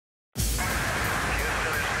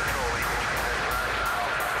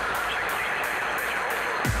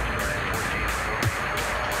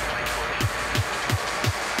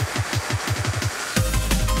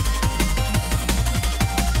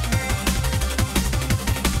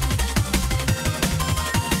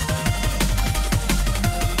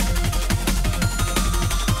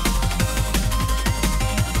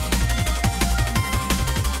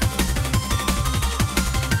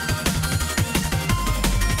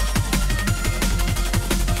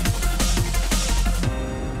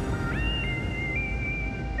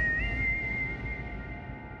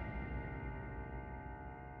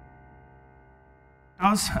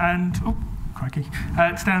Oz, and crikey.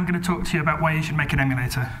 Today I'm going to talk to you about why you should make an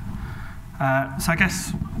emulator. So I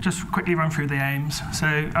guess just quickly run through the aims. So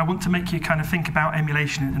I want to make you kind of think about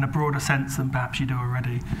emulation in a broader sense than perhaps you do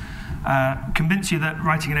already. Convince you that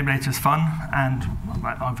writing an emulator is fun, and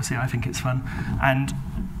obviously I think it's fun, and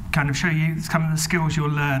kind of show you some of the skills you'll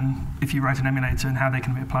learn if you write an emulator and how they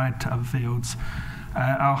can be applied to other fields.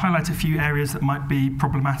 I'll highlight a few areas that might be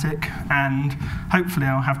problematic, and hopefully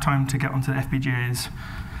I'll have time to get onto the FPGAs.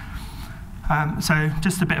 So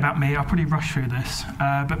just a bit about me. I'll probably rush through this.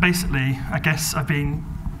 But basically, I guess I've been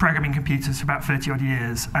programming computers for about 30 odd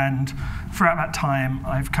years, and throughout that time,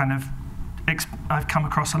 I've come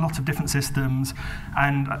across a lot of different systems,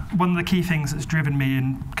 and one of the key things that's driven me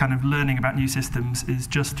in kind of learning about new systems is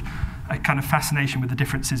just a kind of fascination with the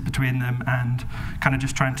differences between them and kind of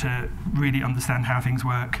just trying to really understand how things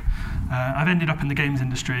work. I've ended up in the games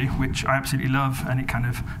industry, which I absolutely love, and it kind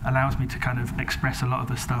of allows me to kind of express a lot of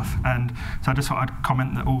the stuff, and so I just thought I'd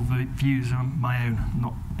comment that all the views are my own,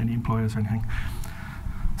 not any employers or anything.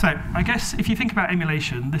 So I guess if you think about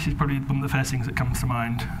emulation, this is probably one of the first things that comes to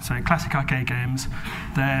mind. So classic arcade games,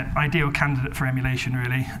 they're ideal candidate for emulation,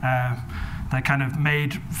 really. They're kind of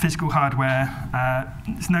made physical hardware.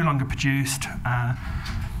 It's no longer produced.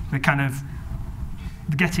 They're kind of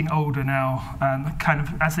getting older now. Kind of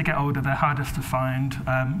as they get older, they're hardest to find.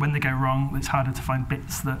 When they go wrong, it's harder to find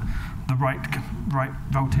bits that the right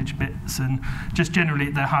voltage bits, and just generally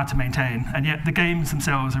they're hard to maintain. And yet the games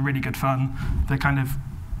themselves are really good fun. They're kind of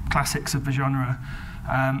classics of the genre,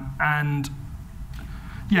 and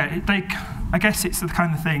yeah, I guess it's the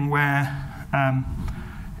kind of thing where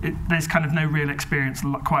there's kind of no real experience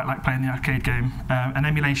quite like playing the arcade game, and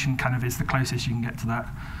emulation kind of is the closest you can get to that.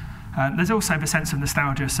 There's also the sense of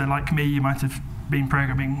nostalgia, so like me, you might have been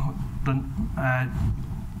programming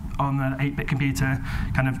on an 8-bit computer,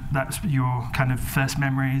 kind of that's your kind of first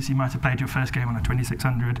memories. You might have played your first game on a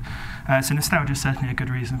 2600. So nostalgia is certainly a good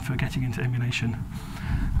reason for getting into emulation.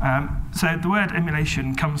 So the word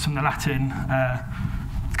emulation comes from the Latin,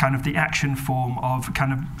 kind of the action form of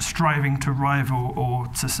kind of striving to rival or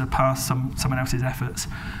to surpass someone else's efforts.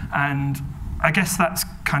 And I guess that's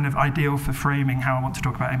kind of ideal for framing how I want to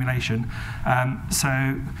talk about emulation.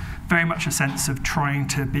 So very much a sense of trying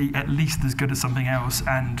to be at least as good as something else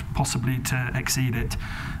and possibly to exceed it.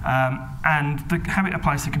 And how it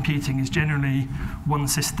applies to computing is generally one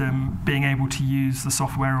system being able to use the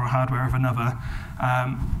software or hardware of another.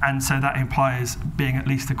 And so that implies being at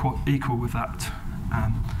least equal with that.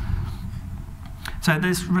 So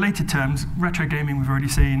there's related terms. Retro gaming we've already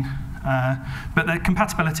seen. But the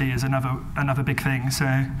compatibility is another big thing.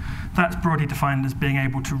 So that's broadly defined as being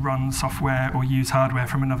able to run software or use hardware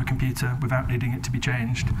from another computer without needing it to be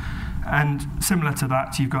changed. And similar to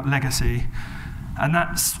that, you've got legacy. And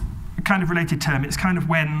that's a kind of related term. It's kind of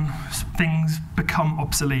when things become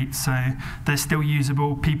obsolete. So they're still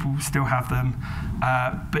usable, people still have them,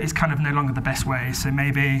 but it's kind of no longer the best way. So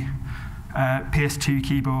maybe PS2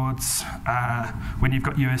 keyboards, when you've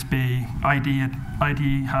got USB,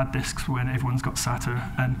 ID hard disks when everyone's got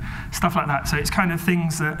SATA, and stuff like that. So it's kind of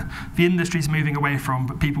things that the industry's moving away from,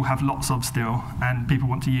 but people have lots of still, and people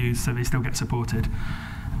want to use, so they still get supported.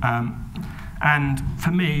 And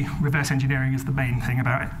for me, reverse engineering is the main thing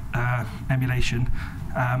about emulation.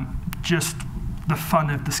 Just the fun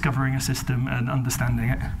of discovering a system and understanding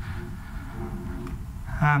it.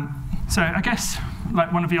 So I guess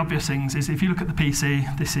like one of the obvious things is if you look at the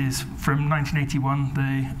PC, this is from 1981,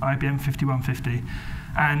 the IBM 5150.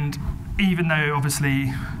 And even though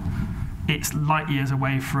obviously it's light years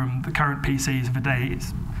away from the current PCs of the day,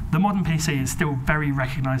 the modern PC is still very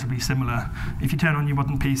recognizably similar. If you turn on your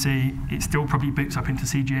modern PC, it still probably boots up into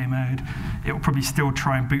CGA mode. It will probably still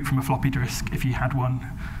try and boot from a floppy disk if you had one.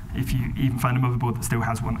 If you even find a motherboard that still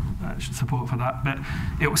has one, should support for that. But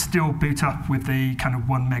it will still boot up with the kind of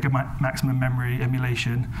 1 mega maximum memory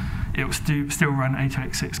emulation. It will still run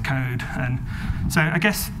 886 code. And so I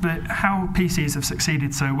guess how PCs have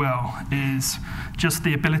succeeded so well is just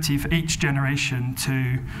the ability for each generation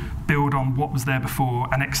to build on what was there before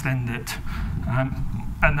and extend it.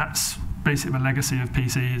 And that's basically the legacy of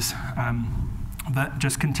PCs, that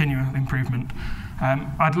just continual improvement.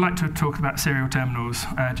 I'd like to talk about serial terminals,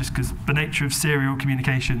 just because the nature of serial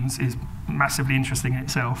communications is massively interesting in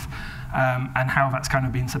itself, and how that's kind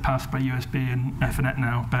of been surpassed by USB and Ethernet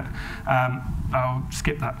now, but I'll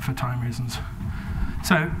skip that for time reasons.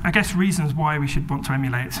 So I guess reasons why we should want to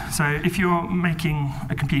emulate. So if you're making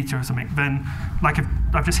a computer or something, then like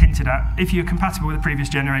I've just hinted at, if you're compatible with the previous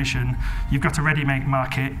generation, you've got a ready-made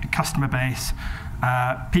market, a customer base,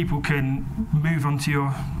 people can move onto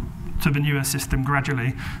your to the newer system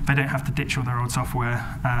gradually, they don't have to ditch all their old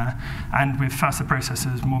software. And with faster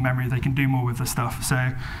processors, more memory, they can do more with the stuff.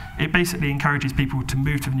 So it basically encourages people to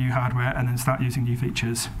move to the new hardware and then start using new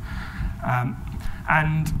features.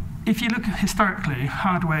 And if you look historically,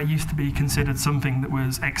 hardware used to be considered something that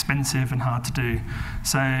was expensive and hard to do.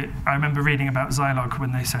 So I remember reading about Zilog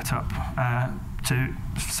when they set up to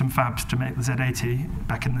some fabs to make the Z80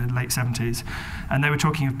 back in the late 70s, and they were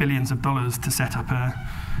talking of billions of dollars to set up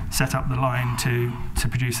the line to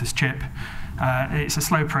produce this chip. It's a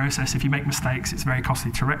slow process. If you make mistakes, it's very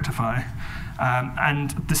costly to rectify.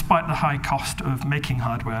 And despite the high cost of making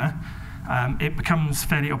hardware, it becomes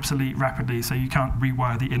fairly obsolete rapidly, so you can't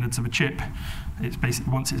rewire the innards of a chip. It's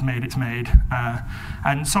basically, once it's made, it's made.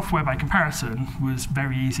 And software, by comparison, was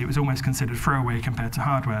very easy. It was almost considered throwaway compared to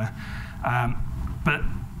hardware. But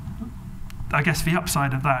I guess the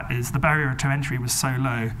upside of that is the barrier to entry was so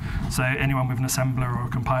low, so anyone with an assembler or a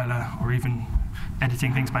compiler, or even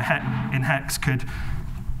editing things by in hex could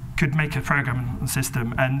make a program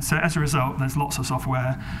system. And so as a result, there's lots of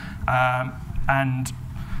software. And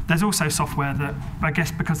there's also software that, I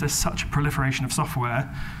guess because there's such a proliferation of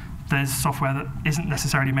software, there's software that isn't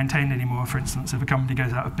necessarily maintained anymore. For instance, if a company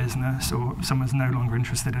goes out of business or someone's no longer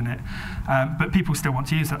interested in it, but people still want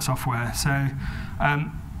to use that software. So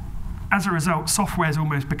as a result, software has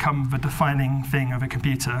almost become the defining thing of a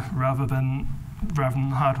computer rather than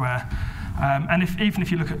hardware. And even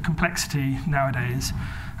if you look at complexity nowadays,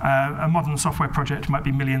 a modern software project might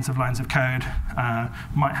be millions of lines of code,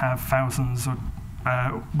 might have thousands or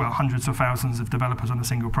hundreds or thousands of developers on a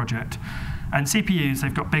single project. And CPUs,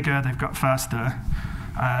 they've got bigger, they've got faster.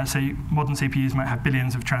 So modern CPUs might have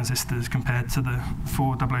billions of transistors compared to the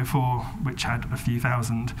 4004, which had a few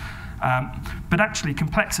thousand. But actually,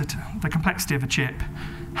 the complexity of a chip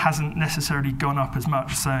hasn't necessarily gone up as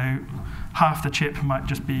much. So half the chip might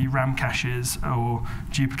just be RAM caches or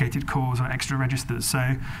duplicated cores or extra registers.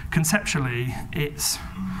 So conceptually, it's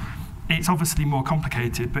obviously more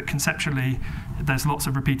complicated, but conceptually, there's lots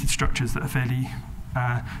of repeated structures that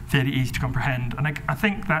are fairly easy to comprehend. And I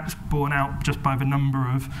think that's borne out just by the number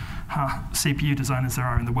of CPU designers there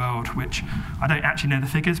are in the world, which I don't actually know the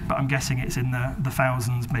figures, but I'm guessing it's in the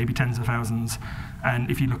thousands, maybe tens of thousands. And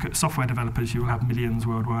if you look at software developers, you will have millions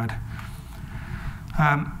worldwide.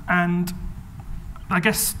 And I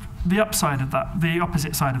guess the upside of that, the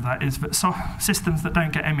opposite side of that, is that systems that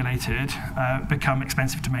don't get emulated become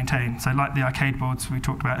expensive to maintain. So like the arcade boards we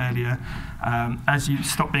talked about earlier, as you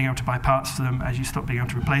stop being able to buy parts for them, as you stop being able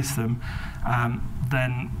to replace them,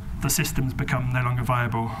 then the systems become no longer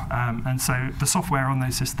viable. And so the software on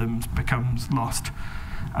those systems becomes lost.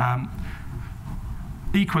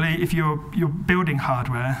 Equally, if you're building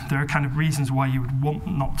hardware, there are kind of reasons why you would want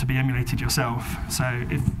not to be emulated yourself. So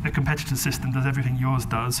if a competitor's system does everything yours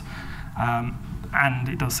does, and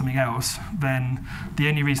it does something else, then the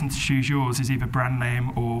only reason to choose yours is either brand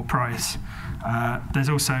name or price. There's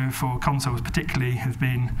also, for consoles particularly, have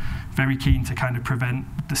been very keen to kind of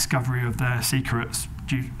prevent discovery of their secrets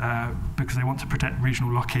because they want to protect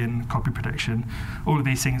regional lock-in, copy protection. All of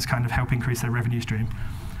these things kind of help increase their revenue stream.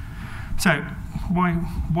 So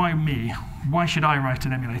why me? Why should I write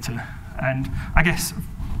an emulator? And I guess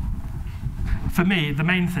for me, the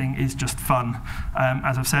main thing is just fun.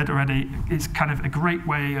 As I've said already, it's kind of a great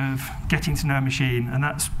way of getting to know a machine, and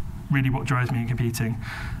that's really what drives me in computing.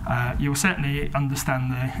 You'll certainly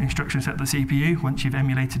understand the instruction set of the CPU once you've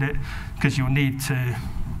emulated it, because you'll need to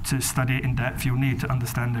study it in depth, you'll need to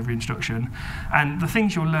understand every instruction. And the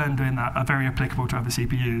things you'll learn doing that are very applicable to other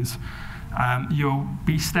CPUs. You'll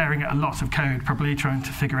be staring at a lot of code, probably trying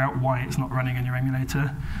to figure out why it's not running in your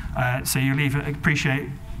emulator. So you'll either appreciate,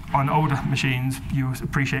 on older machines, you'll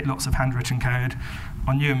appreciate lots of handwritten code.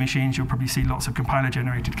 On newer machines, you'll probably see lots of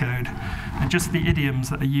compiler-generated code. And just the idioms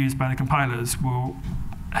that are used by the compilers will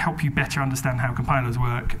help you better understand how compilers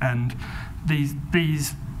work. And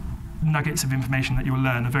these nuggets of information that you'll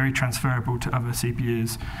learn are very transferable to other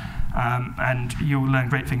CPUs. And you'll learn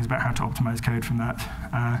great things about how to optimize code from that.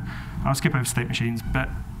 I'll skip over state machines, but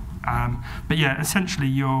yeah, essentially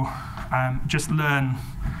you'll just learn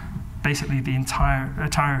basically the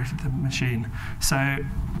entirety of the machine. So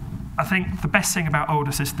I think the best thing about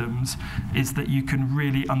older systems is that you can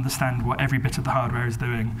really understand what every bit of the hardware is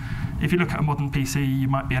doing. If you look at a modern PC, you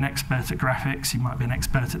might be an expert at graphics, you might be an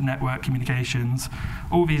expert at network communications,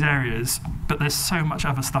 all these areas, but there's so much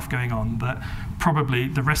other stuff going on that probably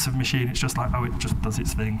the rest of the machine, it's just like, oh, it just does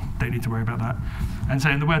its thing, don't need to worry about that. And so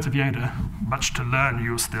in the words of Yoda, much to learn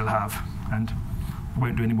you'll still have. And I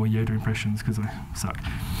won't do any more Yoda impressions because I suck.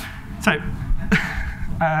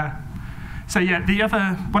 So yeah,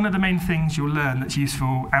 one of the main things you'll learn that's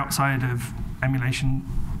useful outside of emulation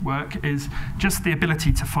work is just the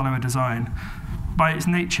ability to follow a design. By its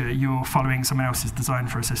nature, you're following someone else's design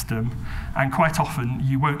for a system, and quite often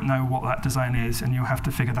you won't know what that design is, and you'll have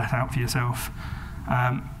to figure that out for yourself.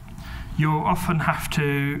 You'll often have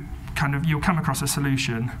to you'll come across a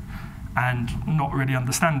solution and not really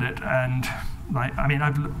understand it, and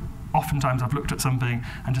oftentimes I've looked at something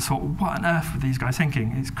and just thought, what on earth were these guys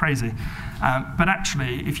thinking? It's crazy. But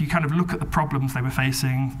actually, if you kind of look at the problems they were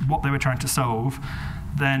facing, what they were trying to solve,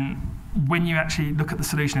 then when you actually look at the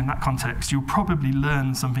solution in that context, you'll probably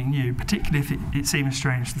learn something new, particularly if it seems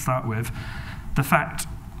strange to start with. The fact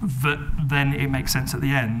that then it makes sense at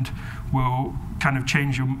the end will kind of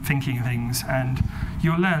change your thinking of things, and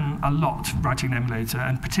you'll learn a lot writing an emulator,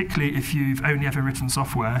 and particularly if you've only ever written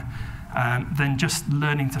software, then just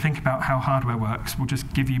learning to think about how hardware works will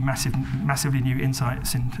just give you massively new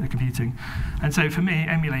insights into computing. And so for me,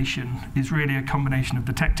 emulation is really a combination of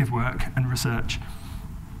detective work and research.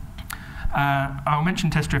 I'll mention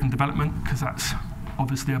test-driven development, because that's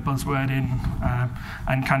obviously a buzzword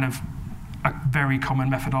and kind of a very common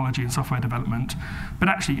methodology in software development. But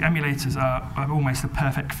actually, emulators are almost a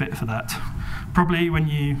perfect fit for that. Probably when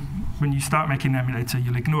you start making an emulator,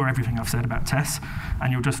 you'll ignore everything I've said about tests,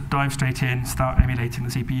 and you'll just dive straight in, start emulating the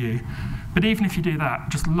CPU. But even if you do that,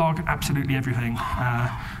 just log absolutely everything.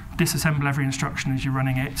 Disassemble every instruction as you're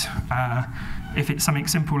running it. If it's something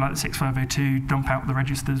simple like the 6502, dump out the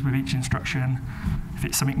registers with each instruction. If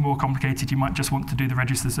it's something more complicated, you might just want to do the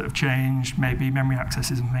registers that have changed, maybe memory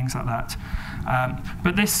accesses and things like that.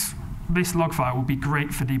 But this log file will be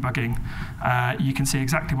great for debugging. You can see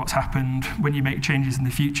exactly what's happened when you make changes in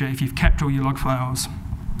the future. If you've kept all your log files,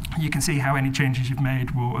 you can see how any changes you've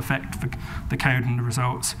made will affect the code and the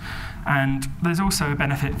results. And there's also a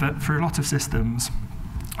benefit that for a lot of systems,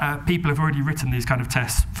 people have already written these kind of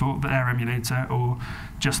tests for their emulator or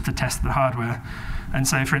just to test the hardware. And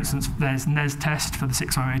so, for instance, there's NES test for the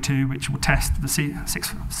 6502, which will test the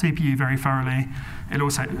CPU very thoroughly. It'll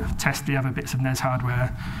also test the other bits of NES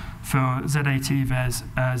hardware. For Z80, there's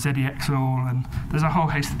ZEXAL, and there's a whole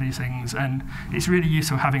host of these things. And it's really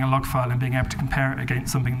useful having a log file and being able to compare it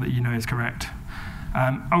against something that you know is correct.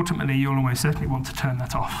 Ultimately, you'll almost certainly want to turn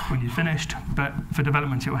that off when you've finished, but for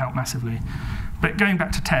development, it will help massively. But going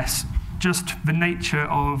back to tests, just the nature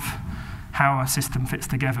of how a system fits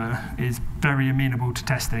together is very amenable to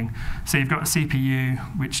testing. So you've got a CPU,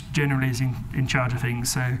 which generally is in charge of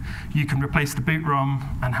things, so you can replace the boot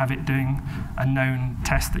ROM and have it doing a known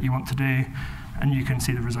test that you want to do, and you can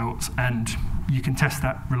see the results, and you can test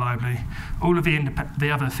that reliably. All of the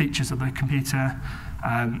other features of the computer,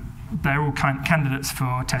 they're all candidates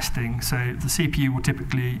for testing. So the CPU will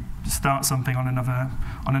typically start something on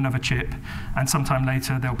another chip, and sometime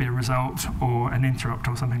later there'll be a result or an interrupt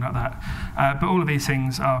or something like that. But all of these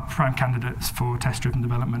things are prime candidates for test-driven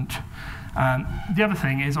development. The other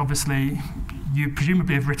thing is, obviously, you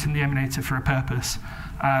presumably have written the emulator for a purpose.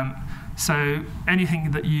 So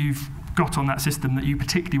anything that you've got on that system that you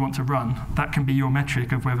particularly want to run, that can be your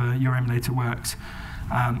metric of whether your emulator works.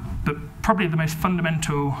 But probably the most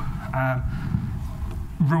fundamental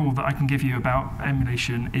rule that I can give you about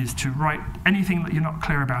emulation is to write anything that you're not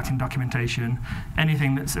clear about in documentation,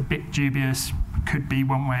 anything that's a bit dubious, could be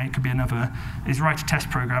one way, it could be another, is write a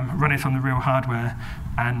test program, run it on the real hardware,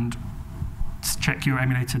 and check your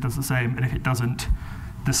emulator does the same, and if it doesn't,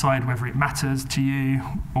 decide whether it matters to you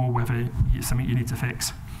or whether it's something you need to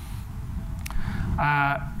fix.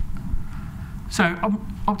 So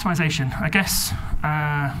optimization, I guess.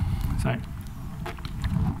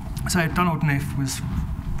 So Donald Knuth was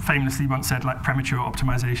famously once said, like, premature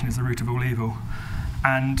optimization is the root of all evil,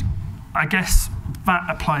 and I guess that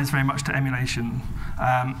applies very much to emulation.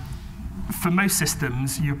 For most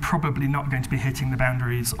systems, you're probably not going to be hitting the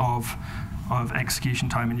boundaries of execution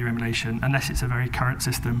time in your emulation, unless it's a very current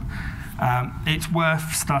system. It's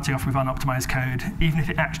worth starting off with unoptimized code, even if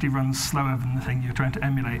it actually runs slower than the thing you're trying to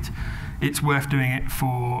emulate. It's worth doing it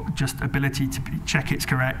for just ability to check it's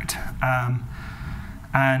correct.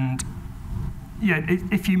 And yeah,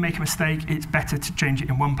 if you make a mistake, it's better to change it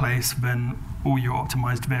in one place than all your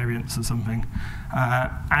optimized variants or something.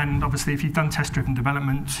 And obviously, if you've done test-driven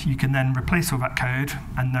development, you can then replace all that code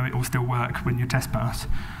and know it will still work when you test pass.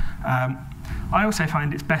 I also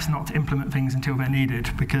find it's best not to implement things until they're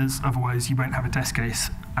needed, because otherwise you won't have a test case.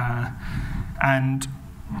 And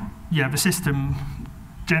yeah, the system,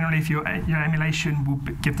 generally, if your emulation will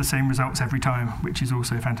give the same results every time, which is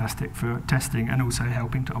also fantastic for testing and also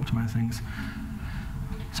helping to optimize things.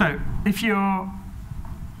 So if you're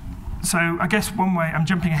So I guess one way, I'm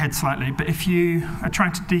jumping ahead slightly, but if you are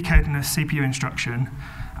trying to decode in a CPU instruction,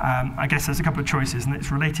 I guess there's a couple of choices, and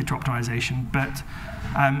it's related to optimization. But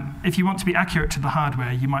if you want to be accurate to the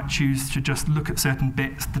hardware, you might choose to just look at certain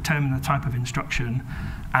bits, determine the type of instruction,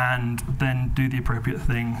 and then do the appropriate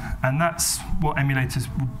thing. And that's what emulators,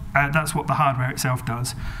 that's what the hardware itself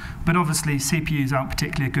does. But obviously, CPUs aren't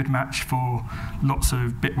particularly a good match for lots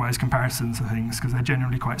of bitwise comparisons of things, because they're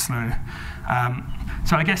generally quite slow.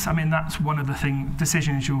 So I guess, that's one of the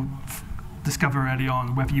decisions you'll discover early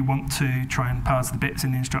on, whether you want to try and parse the bits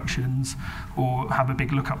in the instructions or have a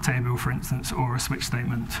big lookup table, for instance, or a switch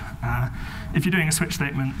statement. If you're doing a switch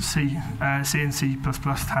statement, C and C++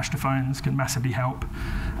 hash defines can massively help.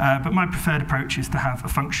 But my preferred approach is to have a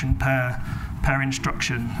function per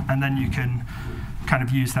instruction, and then you can kind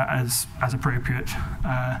of use that as appropriate.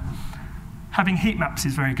 Having heat maps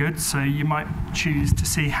is very good, so you might choose to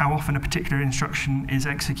see how often a particular instruction is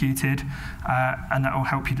executed, and that will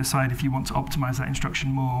help you decide if you want to optimize that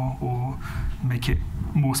instruction more or make it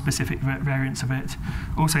more specific variants of it.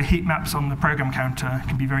 Also, heat maps on the program counter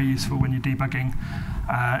can be very useful when you're debugging.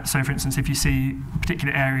 So for instance, if you see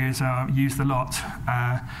particular areas are used a lot,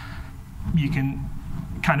 you can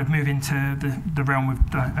kind of move into the realm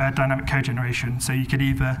of dynamic code generation. So you could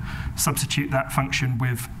either substitute that function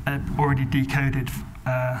with an already decoded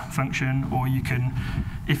function, or you can,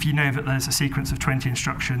 if you know that there's a sequence of 20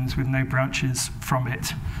 instructions with no branches from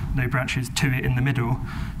it, no branches to it in the middle,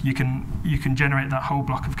 you can generate that whole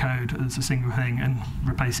block of code as a single thing and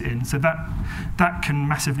replace it in. So that can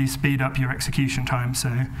massively speed up your execution time.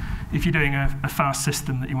 So if you're doing a fast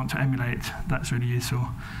system that you want to emulate, that's really useful.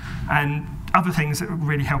 And other things that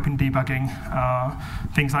really help in debugging are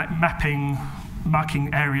things like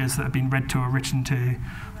marking areas that have been read to or written to,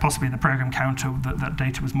 possibly the program counter that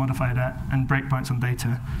data was modified at, and breakpoints on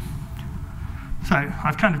data. So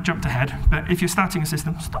I've kind of jumped ahead, but if you're starting a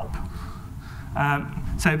system, stop.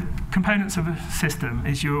 So components of a system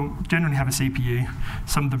is you'll generally have a CPU.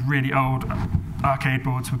 Some of the really old arcade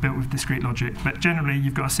boards were built with discrete logic, but generally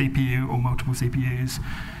you've got a CPU or multiple CPUs.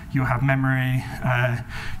 You'll have memory.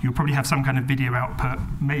 You'll probably have some kind of video output,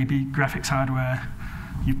 maybe graphics hardware.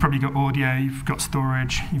 You've probably got audio, you've got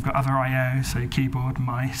storage, you've got other I/O, so keyboard,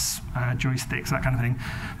 mice, joysticks, that kind of thing.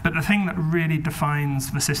 But the thing that really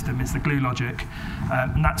defines the system is the glue logic,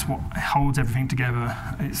 and that's what holds everything together.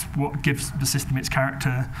 It's what gives the system its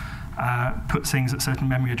character, puts things at certain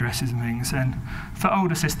memory addresses and things. And for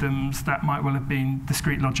older systems, that might well have been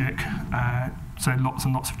discrete logic, so lots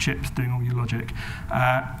and lots of chips doing all your logic.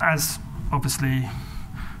 As obviously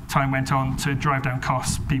time went on, to drive down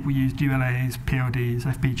costs, people used ULAs, PLDs,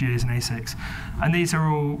 FPGAs, and ASICs. And these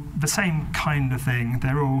are all the same kind of thing.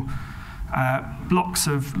 They're all blocks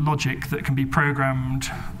of logic that can be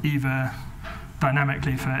programmed either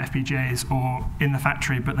dynamically for FPGAs or in the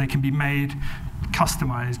factory, but they can be made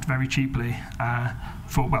customized very cheaply,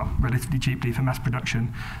 relatively cheaply for mass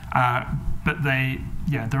production. But they're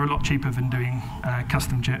a lot cheaper than doing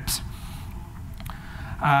custom chips.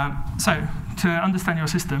 So to understand your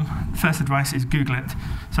system, first advice is Google it.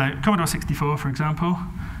 So Commodore 64, for example,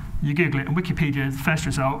 you Google it, and Wikipedia, the first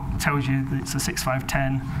result tells you that it's a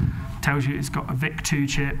 6510, tells you it's got a VIC-2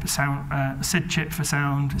 chip, a SID chip for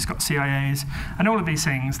sound, it's got CIAs, and all of these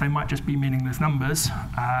things, they might just be meaningless numbers,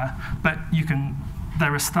 but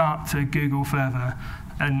they're a start to Google further.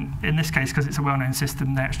 And in this case, because it's a well-known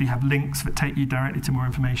system, they actually have links that take you directly to more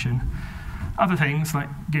information. Other things, like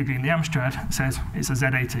Googling the Amstrad, says it's a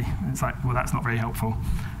Z80. It's like, well, that's not very helpful.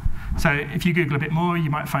 So if you Google a bit more, you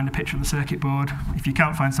might find a picture of the circuit board. If you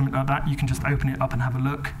can't find something like that, you can just open it up and have a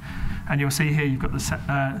look. And you'll see here you've got the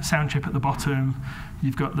sound chip at the bottom.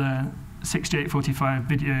 You've got the 6845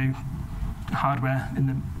 video hardware in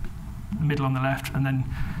the middle on the left. And then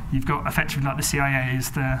you've got effectively like the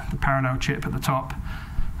CIAs, the parallel chip at the top.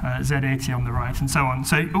 Z80 on the right, and so on.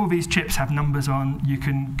 So all these chips have numbers on. You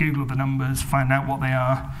can Google the numbers, find out what they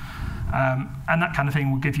are, and that kind of thing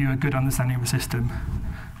will give you a good understanding of the system.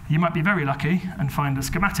 You might be very lucky and find a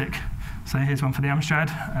schematic. So here's one for the Amstrad.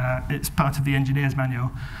 It's part of the engineer's manual,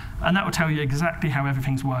 and that will tell you exactly how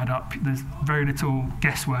everything's wired up. There's very little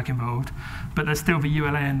guesswork involved, but there's still the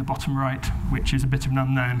ULA in the bottom right, which is a bit of an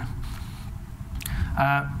unknown.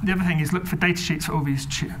 The other thing is look for data sheets for all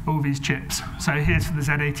these chips. So here's for the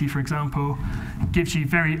Z80, for example. It gives you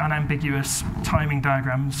very unambiguous timing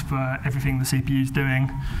diagrams for everything the CPU is doing.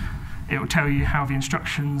 It will tell you how the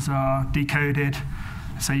instructions are decoded.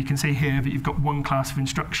 So you can see here that you've got one class of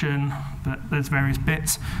instruction, that there's various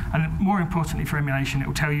bits, and more importantly for emulation, it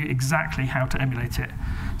will tell you exactly how to emulate it.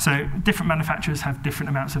 So different manufacturers have different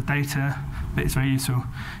amounts of data, but it's very useful.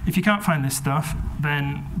 If you can't find this stuff,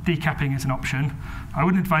 then decapping is an option. I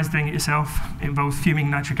wouldn't advise doing it yourself. It involves fuming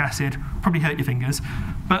nitric acid, probably hurt your fingers,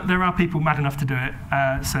 but there are people mad enough to do it.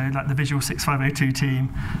 So like the Visual 6502 team,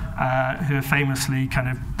 who have famously kind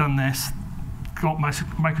of done this, got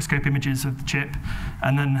microscope images of the chip,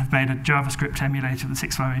 and then have made a JavaScript emulator of the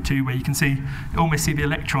 6502 where you can almost see the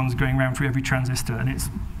electrons going around through every transistor, and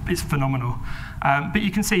it's phenomenal. But you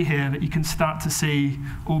can see here that you can start to see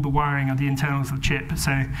all the wiring of the internals of the chip.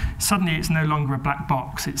 So suddenly it's no longer a black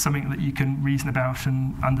box. It's something that you can reason about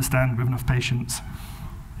and understand with enough patience.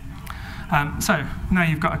 So now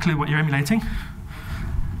you've got a clue what you're emulating.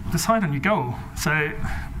 Decide on your goal. So,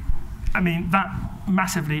 I mean, that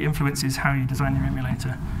massively influences how you design your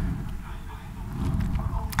emulator.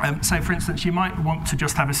 So, for instance, you might want to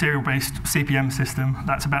just have a serial-based CPM system.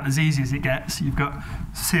 That's about as easy as it gets. You've got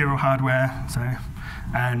serial hardware,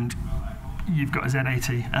 and you've got a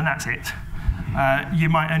Z80, and that's it. You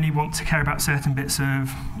might only want to care about certain bits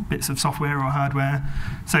of software or hardware.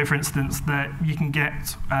 So, for instance, that you can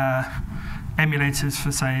get emulators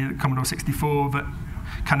for, say, Commodore 64 that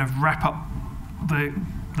kind of wrap up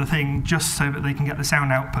the thing just so that they can get the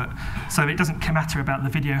sound output. So it doesn't matter about the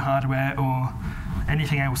video hardware or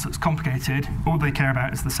anything else that's complicated. All they care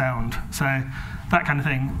about is the sound. So that kind of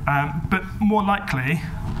thing. But more likely,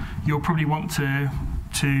 you'll probably want to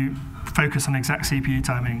focus on exact CPU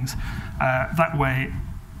timings. That way,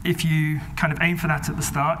 if you kind of aim for that at the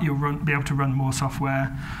start, you'll be able to run more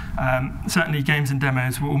software. Certainly, games and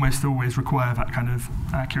demos will almost always require that kind of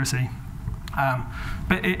accuracy.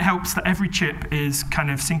 But it helps that every chip is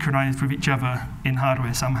kind of synchronized with each other in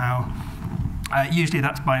hardware somehow. Usually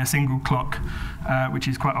that's by a single clock, which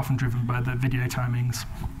is quite often driven by the video timings.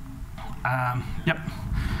 Yep.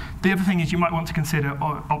 The other thing is you might want to consider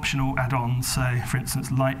optional add-ons, so for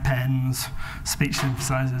instance light pens, speech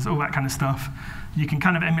synthesizers, all that kind of stuff. You can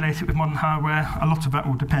kind of emulate it with modern hardware. A lot of that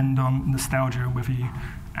will depend on nostalgia and whether you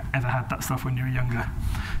ever had that stuff when you were younger.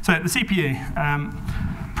 So the CPU,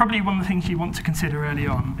 probably one of the things you want to consider early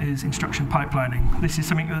on is instruction pipelining. This is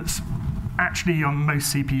something that's actually on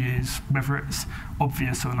most CPUs, whether it's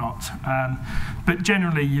obvious or not. But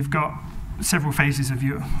generally you've got several phases of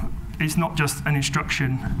it's not just an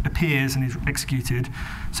instruction appears and is executed.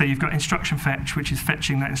 So you've got instruction fetch, which is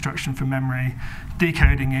fetching that instruction from memory,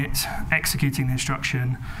 decoding it, executing the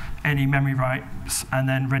instruction, any memory writes, and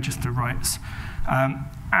then register writes.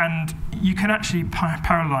 And you can actually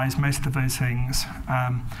parallelize most of those things.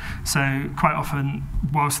 So quite often,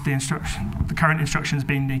 whilst the current instruction is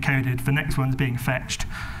being decoded, the next one's being fetched.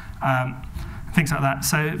 Things like that.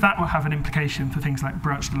 So that will have an implication for things like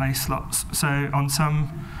branch delay slots. So on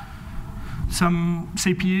some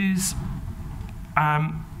CPUs,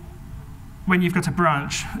 when you've got a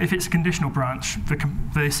branch, if it's a conditional branch, the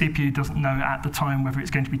CPU doesn't know at the time whether it's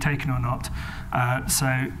going to be taken or not.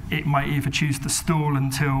 So it might either choose to stall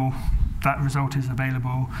until that result is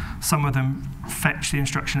available. Some of them fetch the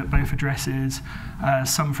instruction at both addresses.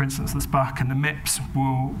 Some, for instance, the Spark and the MIPS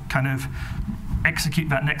will kind of execute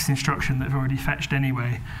that next instruction that they've already fetched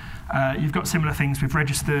anyway. You've got similar things with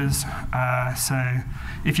registers. So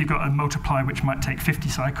if you've got a multiply which might take 50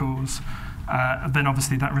 cycles, then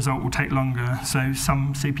obviously that result will take longer. So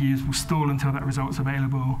some CPUs will stall until that result's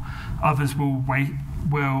available. Others will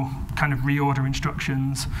kind of reorder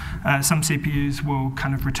instructions. Some CPUs will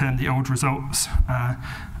kind of return the old results.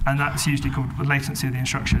 And that's usually called the latency of the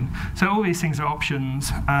instruction. So all these things are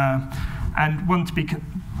options. And one to be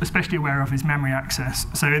especially aware of is memory access.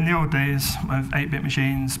 So in the old days of 8-bit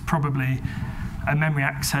machines, probably a memory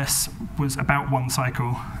access was about one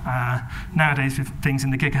cycle. Nowadays, with things in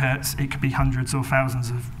the gigahertz, it could be hundreds or thousands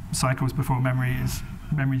of cycles before memory is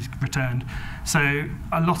returned. So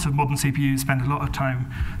a lot of modern CPUs spend a lot of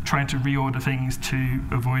time trying to reorder things to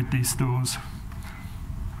avoid these stalls.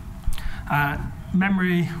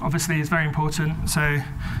 Memory, obviously, is very important. So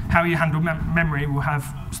how you handle memory will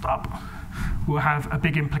have a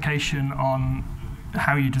big implication on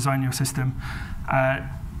how you design your system.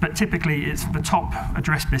 But typically, it's the top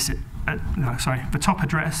address bits. The top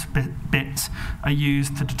address bits are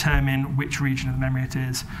used to determine which region of the memory it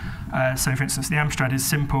is. So, for instance, the Amstrad is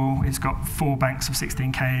simple. It's got 4 banks of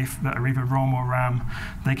 16K that are either ROM or RAM.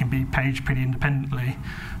 They can be paged pretty independently.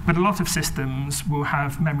 But a lot of systems will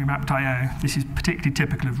have memory mapped I/O. This is particularly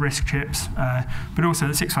typical of RISC chips, but also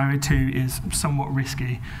the 6502 is somewhat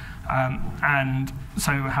risky, and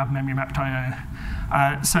so will have memory mapped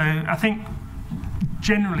I/O. So I think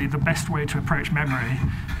generally, the best way to approach memory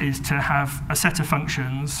is to have a set of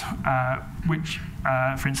functions, which,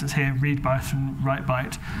 for instance here, read byte and write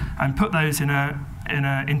byte, and put those in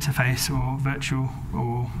an interface or virtual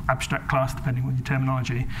or abstract class, depending on your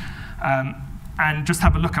terminology, and just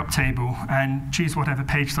have a lookup table and choose whatever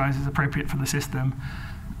page size is appropriate for the system.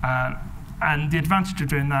 And the advantage of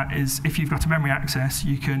doing that is if you've got a memory access,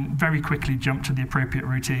 you can very quickly jump to the appropriate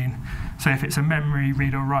routine. So if it's a memory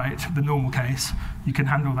read or write, the normal case, you can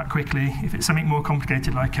handle that quickly. If it's something more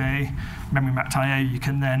complicated like a memory mapped IO, you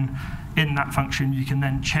can then, in that function, you can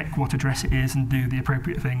then check what address it is and do the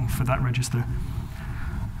appropriate thing for that register.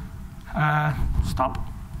 Stop.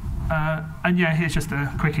 And yeah, here's just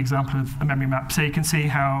a quick example of a memory map. So you can see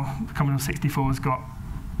how the Commodore 64's got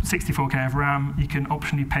 64K of RAM. You can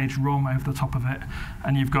optionally page ROM over the top of it,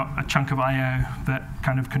 and you've got a chunk of I/O that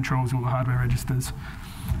kind of controls all the hardware registers.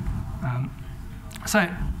 So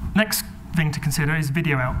next thing to consider is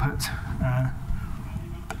video output.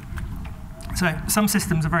 So some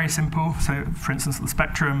systems are very simple. So for instance, the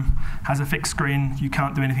Spectrum has a fixed screen. You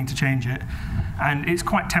can't do anything to change it. And it's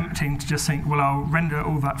quite tempting to just think, well, I'll render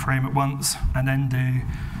all that frame at once and then do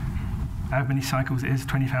how many cycles it is,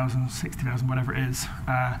 20,000, 60,000, whatever it is,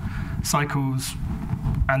 cycles,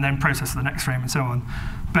 and then process the next frame and so on.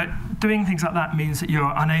 But doing things like that means that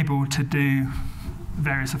you're unable to do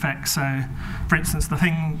various effects. So, for instance,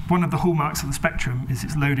 one of the hallmarks of the Spectrum is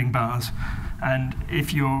its loading bars. And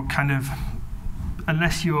if you're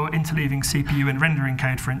unless you're interleaving CPU and rendering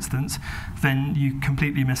code, for instance, then you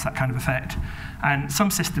completely miss that kind of effect. And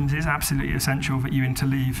some systems, it's absolutely essential that you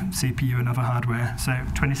interleave CPU and other hardware. So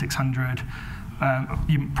 2600,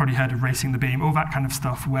 you've probably heard of racing the beam, all that kind of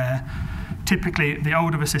stuff, where typically the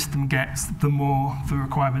older the system gets, the more the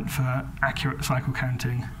requirement for accurate cycle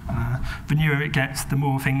counting. The newer it gets, the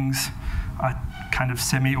more things are kind of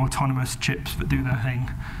semi-autonomous chips that do their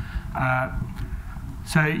thing.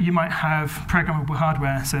 So you might have programmable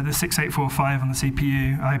hardware. So the 6845 on the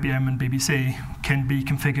CPU, IBM and BBC, can be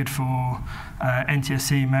configured for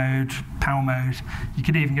NTSC mode, PAL mode. You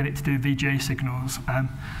could even get it to do VGA signals.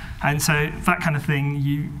 And so that kind of thing,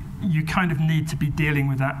 you kind of need to be dealing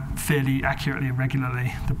with that fairly accurately and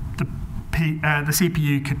regularly. The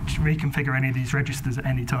CPU could reconfigure any of these registers at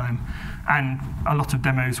any time. And a lot of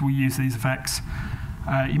demos will use these effects.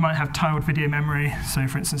 You might have tiled video memory. So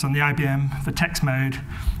for instance, on the IBM, the text mode,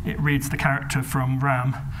 it reads the character from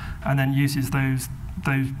RAM and then uses those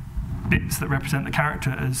bits that represent the character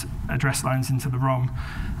as address lines into the ROM.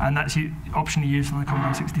 And that's optionally used on the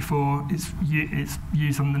Commodore 64. It's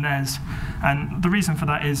used on the NES. And the reason for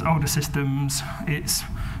that is older systems, it's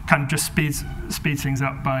kind of just speeds things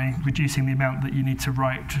up by reducing the amount that you need to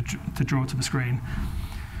write to draw to the screen.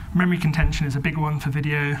 Memory contention is a big one for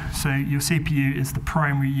video. So your CPU is the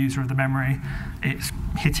primary user of the memory. It's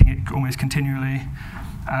hitting it almost continually.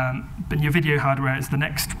 But your video hardware is the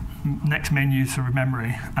next main user of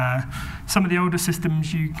memory. Some of the older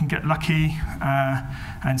systems you can get lucky,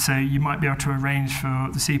 and so you might be able to arrange for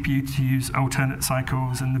the CPU to use alternate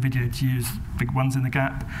cycles and the video to use big ones in the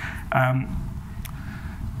gap.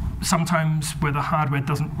 Sometimes where the hardware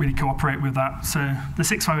doesn't really cooperate with that. So the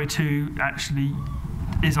 6502 actually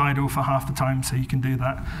is idle for half the time, so you can do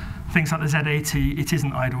that. Things like the Z80, it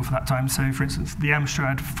isn't idle for that time. So for instance, the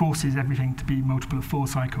Amstrad forces everything to be multiple of 4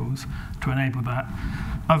 cycles to enable that.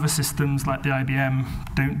 Other systems like the IBM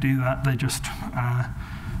don't do that. They just,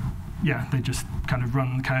 they just kind of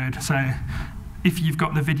run the code. So if you've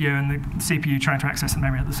got the video and the CPU trying to access the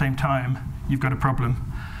memory at the same time, you've got a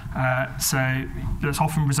problem. So that's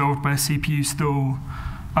often resolved by a CPU stall.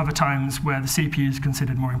 Other times where the CPU is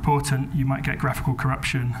considered more important, you might get graphical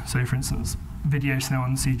corruption. So for instance, video snow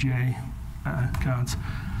on CGA cards.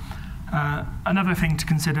 Another thing to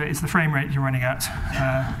consider is the frame rate you're running at.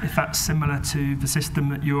 If that's similar to the system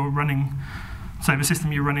that you're running, so the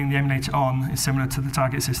system you're running the emulator on is similar to the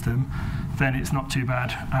target system, then it's not too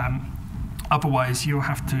bad. Otherwise, you'll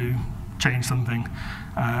have to change something.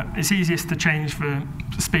 It's easiest to change the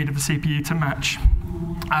speed of the CPU to match.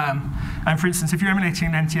 And for instance, if you're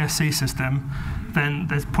emulating an NTSC system, then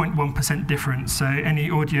there's 0.1% difference, so any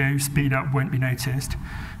audio speed up won't be noticed.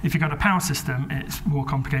 If you've got a PAL system, it's more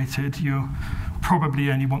complicated. You'll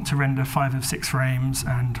probably only want to render 5 of 6 frames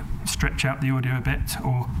and stretch out the audio a bit,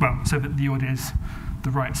 so that the audio is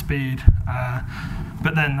the right speed.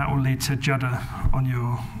 But then that will lead to judder on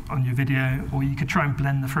your video, or you could try and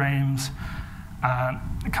blend the frames,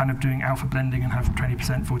 kind of doing alpha blending and have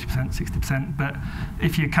 20%, 40%, 60%. But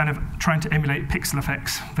if you're kind of trying to emulate pixel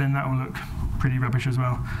effects, then that will look pretty rubbish as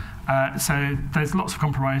well. So there's lots of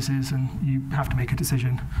compromises, and you have to make a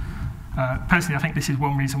decision. Personally, I think this is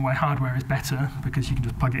one reason why hardware is better, because you can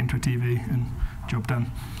just plug it into a TV and job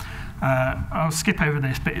done. I'll skip over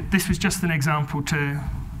this, but this was just an example to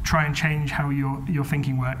try and change how your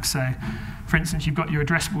thinking works. So, for instance, you've got your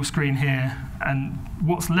addressable screen here, and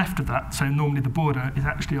what's left of that, so normally the border is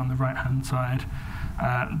actually on the right-hand side.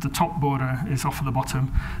 The top border is off at the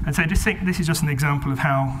bottom. And so just think this is just an example of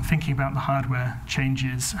how thinking about the hardware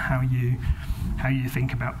changes how you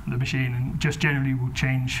think about the machine, and just generally will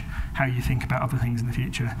change how you think about other things in the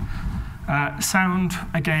future. Sound,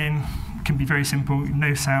 again, can be very simple.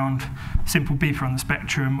 No sound, simple beeper on the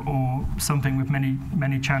spectrum, or something with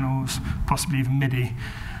many channels, possibly even MIDI.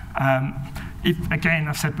 Again,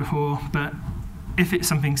 I've said before, but if it's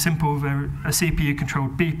something simple, a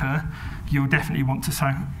CPU-controlled beeper, you'll definitely want to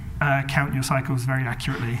count your cycles very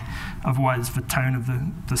accurately. Otherwise, the tone of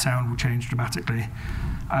the sound will change dramatically.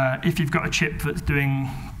 If you've got a chip that's doing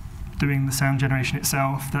the sound generation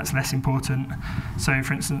itself, that's less important. So,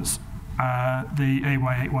 for instance, the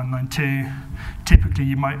AY8192, typically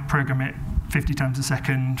you might program it 50 times a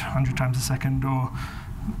second, 100 times a second, or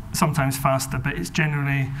sometimes faster, but it's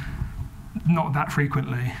generally not that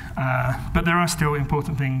frequently. But there are still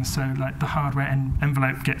important things, so like the hardware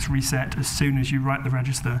envelope gets reset as soon as you write the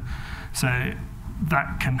register. So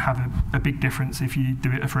that can have a big difference if you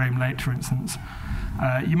do it a frame late, for instance.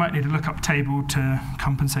 You might need a lookup table to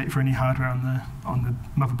compensate for any hardware on the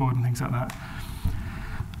motherboard and things like that.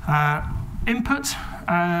 Input,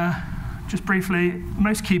 just briefly,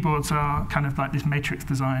 most keyboards are kind of like this matrix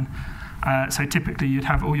design. So typically you'd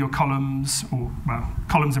have all your columns, or well,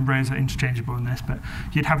 columns and rows are interchangeable in this, but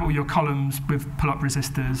you'd have all your columns with pull-up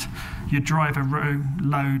resistors. You'd drive a row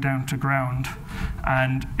low down to ground,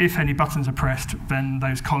 and if any buttons are pressed, then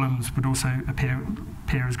those columns would also appear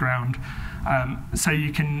as ground. So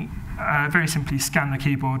you can very simply scan the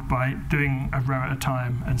keyboard by doing a row at a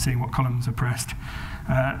time and seeing what columns are pressed.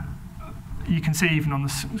 You can see even on the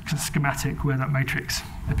schematic where that matrix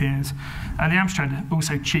appears. And the Amstrad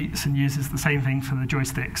also cheats and uses the same thing for the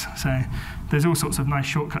joysticks. So there's all sorts of nice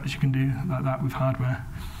shortcuts you can do like that with hardware.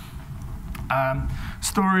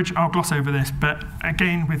 Storage, I'll gloss over this, but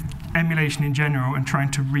again, with emulation in general and trying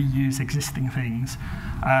to reuse existing things,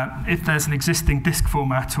 if there's an existing disk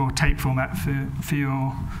format or tape format for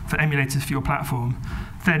emulators for your platform,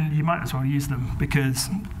 then you might as well use them, because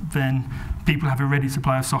then people have a ready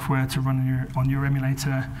supply of software to run on your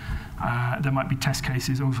emulator. There might be test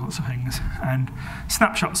cases, all sorts of things. And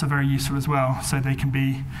snapshots are very useful as well. So they can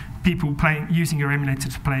be people using your emulator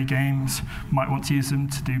to play games, might want to use them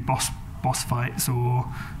to do boss fights or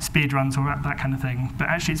speed runs or that kind of thing. But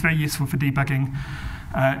actually it's very useful for debugging.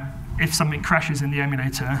 If something crashes in the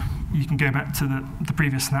emulator, you can go back to the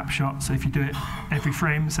previous snapshot. So if you do it every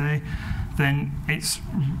frame, say, then it's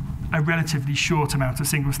a relatively short amount of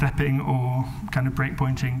single stepping or kind of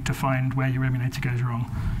breakpointing to find where your emulator goes wrong.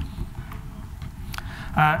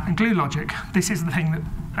 And glue logic, this is the thing that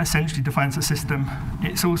essentially defines the system.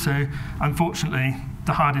 It's also, unfortunately,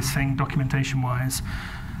 the hardest thing documentation-wise.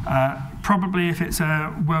 Probably if it's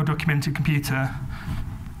a well-documented computer,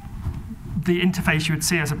 the interface you would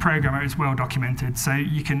see as a programmer is well documented, so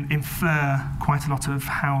you can infer quite a lot of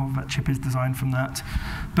how that chip is designed from that.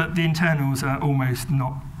 But the internals are almost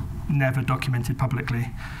never documented publicly.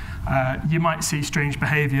 You might see strange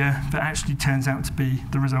behavior that actually turns out to be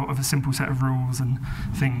the result of a simple set of rules and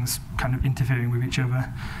things kind of interfering with each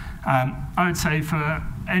other. I would say for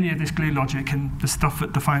any of this glue logic and the stuff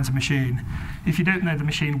that defines a machine, if you don't know the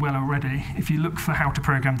machine well already, if you look for how to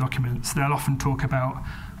program documents, they'll often talk about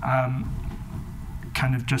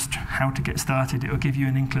kind of just how to get started. It'll give you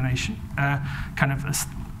an inclination, kind of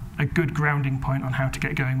a good grounding point on how to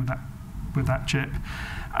get going with that chip.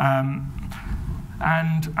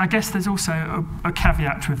 And I guess there's also a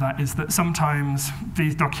caveat with that, is that sometimes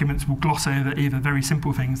these documents will gloss over either very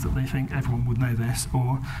simple things that they think everyone would know this,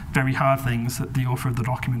 or very hard things that the author of the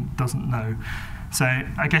document doesn't know. So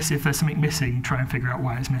I guess if there's something missing, try and figure out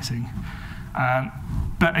why it's missing.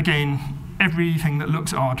 But again, everything that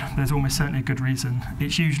looks odd, there's almost certainly a good reason.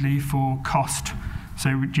 It's usually for cost,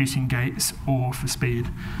 so reducing gates, or for speed.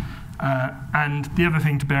 And the other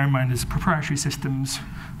thing to bear in mind is proprietary systems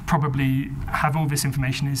probably have all this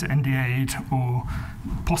information is NDA'd or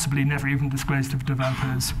possibly never even disclosed to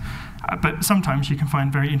developers. But sometimes you can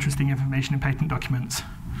find very interesting information in patent documents.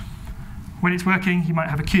 When it's working, you might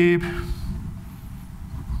have a cube.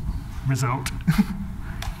 Result.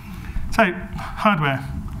 So, hardware.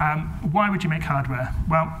 Why would you make hardware?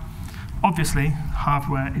 Well, obviously,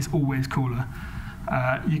 hardware is always cooler.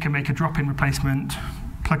 You can make a drop-in replacement,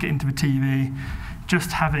 plug it into the TV.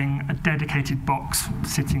 Just having a dedicated box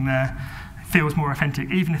sitting there feels more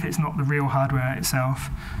authentic, even if it's not the real hardware itself.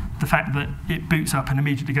 The fact that it boots up and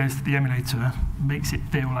immediately goes to the emulator makes it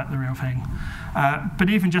feel like the real thing. But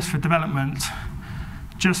even just for development,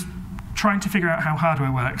 just trying to figure out how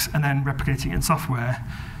hardware works and then replicating it in software,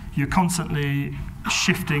 you're constantly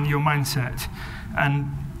shifting your mindset.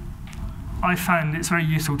 And I found it's very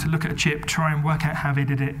useful to look at a chip, try and work out how they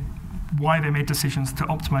did it, why they made decisions to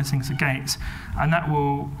optimize things at gates, and that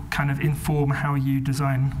will kind of inform how you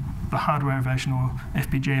design the hardware version or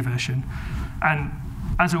FPGA version. And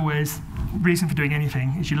as always, reason for doing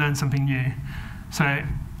anything is you learn something new. So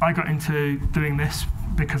I got into doing this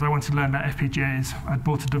because I wanted to learn about FPGAs. I'd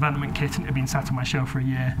bought a development kit and it had been sat on my shelf for a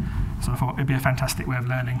year, so I thought it'd be a fantastic way of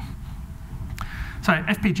learning. So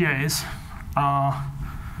FPGAs are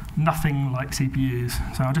nothing like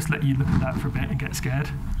CPUs, so I'll just let you look at that for a bit and get scared.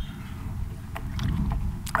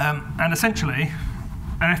 And essentially,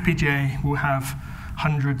 an FPGA will have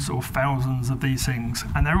hundreds or thousands of these things,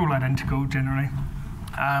 and they're all identical generally.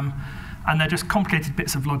 And they're just complicated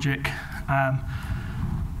bits of logic.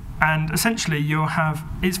 And essentially, you'll have,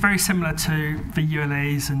 it's very similar to the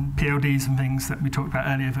ULAs and PLDs and things that we talked about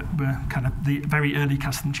earlier that were kind of the very early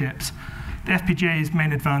custom chips. The FPGA's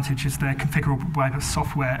main advantage is they're configurable by the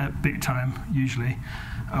software at boot time, usually,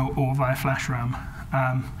 or via flash RAM.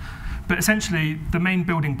 But essentially, the main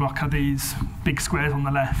building block are these big squares on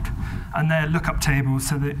the left, and they're lookup tables.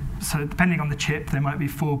 So depending on the chip, there might be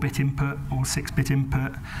 4-bit input or 6-bit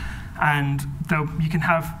input, and you can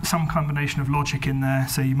have some combination of logic in there.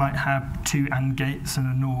 So you might have 2 AND gates and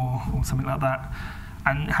a NOR or something like that,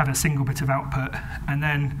 and have a single bit of output, and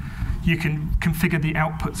then you can configure the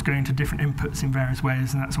outputs going to different inputs in various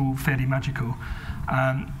ways, and that's all fairly magical.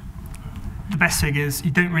 The best thing is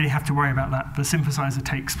you don't really have to worry about that. The synthesizer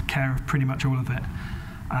takes care of pretty much all of it.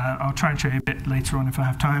 I'll try and show you a bit later on if I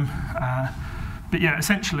have time. But yeah,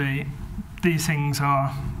 essentially, these things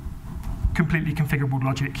are completely configurable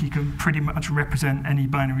logic. You can pretty much represent any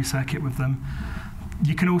binary circuit with them.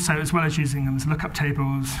 You can also, as well as using them as lookup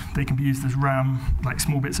tables, they can be used as RAM, like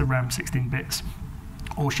small bits of RAM, 16 bits,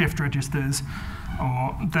 or shift registers,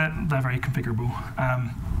 or they're very configurable.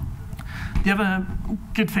 The other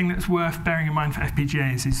good thing that's worth bearing in mind for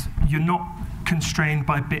FPGAs is you're not constrained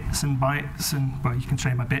by bits and bytes, and well, you're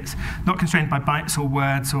constrained by bits, not constrained by bytes or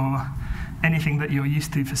words or anything that you're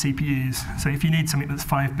used to for CPUs. So if you need something that's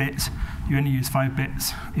 5 bits, you only use 5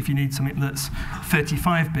 bits. If you need something that's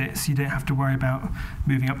 35 bits, you don't have to worry about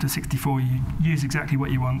moving up to 64. You use exactly what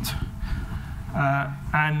you want.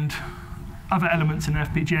 And other elements in an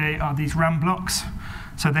FPGA are these RAM blocks.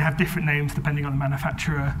 So they have different names depending on the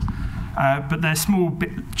manufacturer. But they're small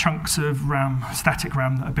chunks of RAM, static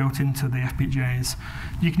RAM, that are built into the FPGAs.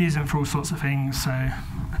 You can use them for all sorts of things. So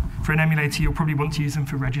for an emulator, you'll probably want to use them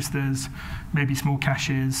for registers, maybe small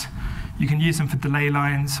caches. You can use them for delay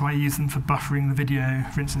lines, so I use them for buffering the video.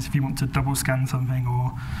 For instance, if you want to double scan something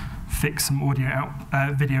or fix some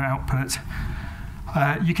video output.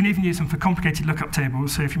 You can even use them for complicated lookup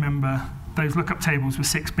tables. So if you remember, those lookup tables with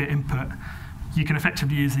 6-bit input, you can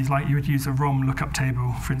effectively use these like you would use a ROM lookup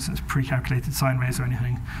table, for instance, pre-calculated sine waves or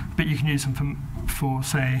anything. But you can use them for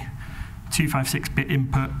say, 256-bit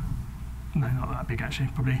input. No, not that big actually,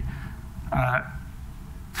 probably.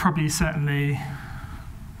 Certainly,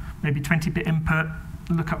 maybe 20-bit input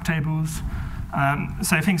lookup tables.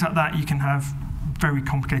 So things like that, you can have very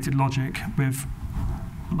complicated logic with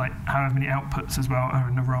like however many outputs as well are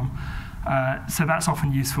in the ROM. So that's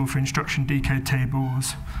often useful for instruction decode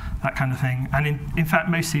tables, that kind of thing. And in fact,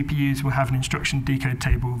 most CPUs will have an instruction decode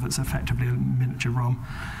table that's effectively a miniature ROM.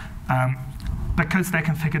 Because they're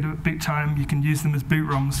configured at boot time, you can use them as boot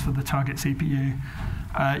ROMs for the target CPU.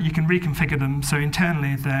 You can reconfigure them, so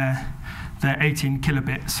internally they're 18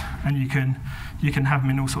 kilobits, and you can have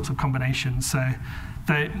them in all sorts of combinations. So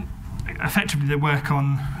effectively they work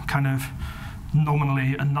on kind of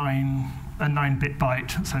nominally a 9-bit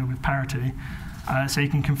byte, so with parity. So you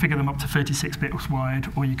can configure them up to 36 bits wide,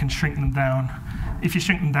 or you can shrink them down. If you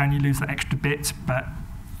shrink them down, you lose that extra bit, but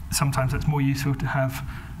sometimes it's more useful to have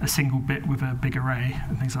a single bit with a big array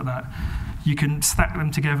and things like that. You can stack them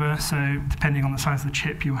together, so depending on the size of the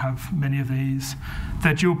chip, you'll have many of these.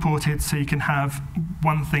 They're dual ported, so you can have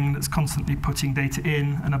one thing that's constantly putting data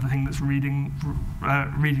in, another thing that's reading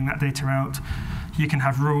that data out. You can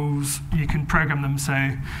have rules, you can program them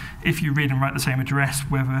so if you read and write the same address,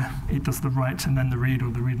 whether it does the write and then the read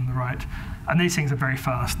or the read and the write. And these things are very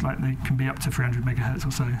fast, like they can be up to 300 megahertz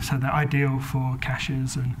or so. So they're ideal for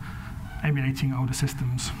caches and emulating older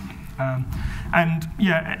systems. And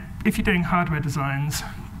yeah, if you're doing hardware designs,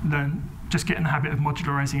 then just get in the habit of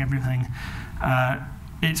modularizing everything.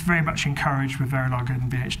 it's very much encouraged with Verilog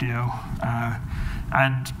and VHDL.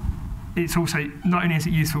 And it's also, not only is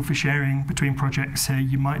it useful for sharing between projects, so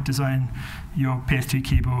you might design your PS2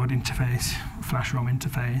 keyboard interface, flash ROM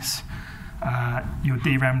interface, your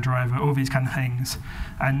DRAM driver, all these kind of things,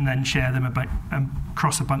 and then share them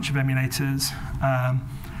across a bunch of emulators.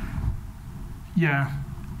 Yeah,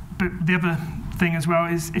 but the other thing as well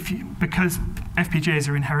is because FPGAs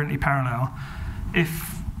are inherently parallel,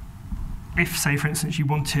 if say for instance you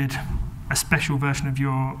wanted a special version of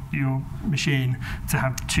your machine to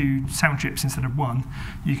have 2 sound chips instead of 1,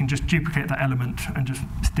 you can just duplicate that element and just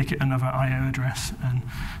stick it another I/O address, and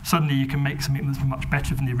suddenly you can make something that's much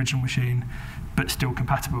better than the original machine, but still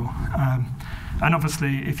compatible. And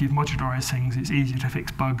obviously, if you've modularized things, it's easier to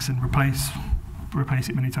fix bugs and replace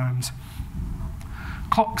it many times.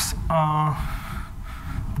 Clocks are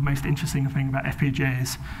the most interesting thing about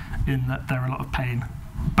FPGAs in that they're a lot of pain,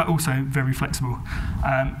 but also very flexible.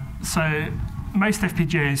 So most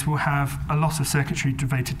FPGAs will have a lot of circuitry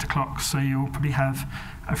devoted to clocks, so you'll probably have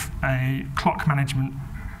a clock management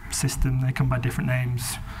system. They come by different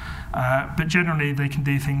names. But generally, they can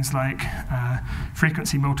do things like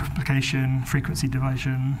frequency multiplication, frequency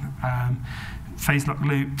division, phase lock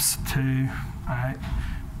loops to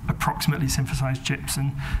approximately synthesized chips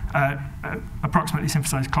and approximately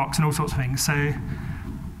synthesized clocks and all sorts of things. So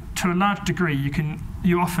to a large degree,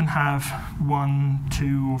 you often have 1,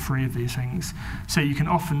 2, or 3 of these things. So you can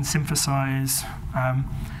often synthesize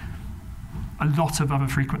a lot of other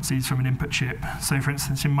frequencies from an input chip. So for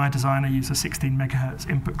instance, in my design, I use a 16 megahertz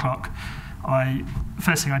input clock.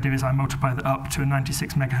 First thing I do is I multiply that up to a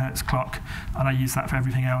 96 megahertz clock, and I use that for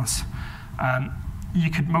everything else. You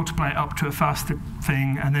could multiply it up to a faster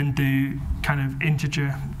thing and then do kind of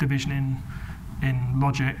integer division in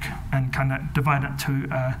logic and kind of divide that to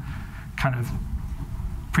kind of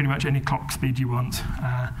pretty much any clock speed you want.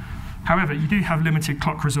 However, you do have limited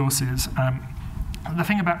clock resources. The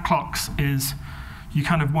thing about clocks is you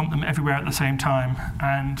kind of want them everywhere at the same time,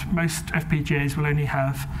 and most FPGAs will only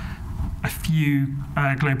have a few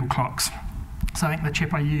global clocks. So I think the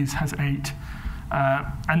chip I use has 8,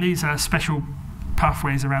 and these are special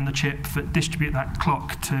pathways around the chip that distribute that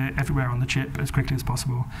clock to everywhere on the chip as quickly as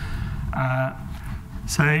possible.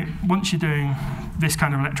 So once you're doing this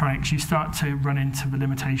kind of electronics, you start to run into the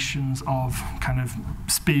limitations of kind of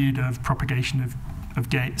speed of propagation of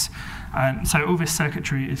gates. And so all this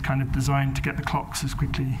circuitry is kind of designed to get the clocks as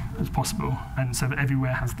quickly as possible, and so that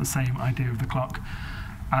everywhere has the same idea of the clock.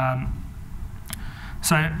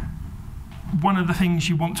 So one of the things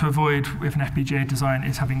you want to avoid with an FPGA design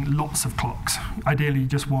is having lots of clocks. Ideally, you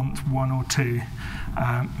just want 1 or 2.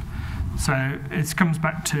 So it comes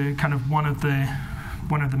back to kind of one of the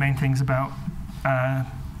main things about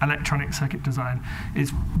electronic circuit design is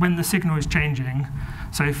when the signal is changing.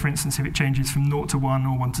 So for instance, if it changes from 0 to 1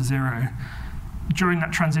 or 1 to 0, during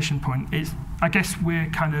that transition point, I guess we're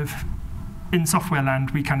kind of, in software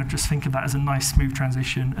land, we kind of just think of that as a nice smooth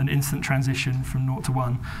transition, an instant transition from 0 to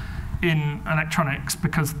 1. In electronics,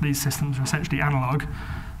 because these systems are essentially analog,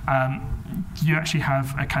 you actually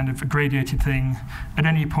have a kind of a gradiated thing. At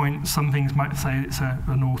any point, some things might say it's a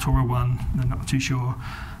 0 or a 1, they're not too sure.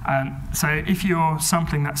 So if you're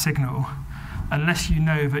sampling that signal, unless you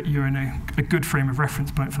know that you're in a good frame of reference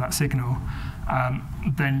point for that signal,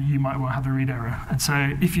 then you might well have a read error. And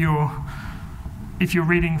so if you're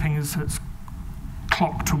reading things that's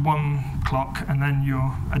clock to 1 clock, and then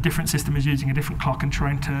a different system is using a different clock and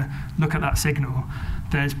trying to look at that signal,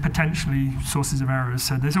 there's potentially sources of errors.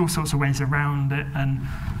 So there's all sorts of ways around it, and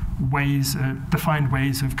defined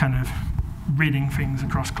ways of kind of reading things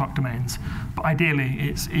across clock domains. But ideally,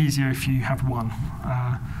 it's easier if you have 1.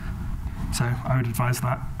 So I would advise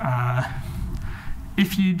that.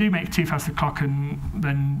 If you do make too fast a clock and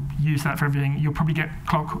then use that for everything, you'll probably get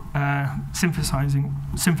clock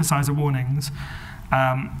synthesizer warnings.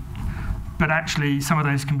 But actually, some of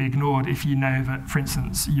those can be ignored if you know that, for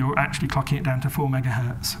instance, you're actually clocking it down to 4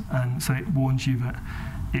 megahertz, and so it warns you that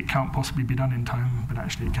it can't possibly be done in time, but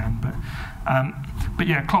actually it can. But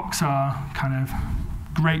yeah, clocks are kind of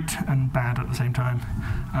great and bad at the same time.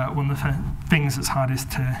 One of the things that's hardest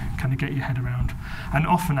to kind of get your head around. And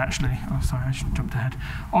often actually, oh sorry, I should jumped ahead.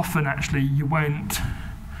 Often actually, you won't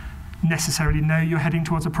necessarily know you're heading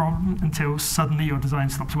towards a problem until suddenly your design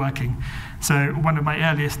stops working. So one of my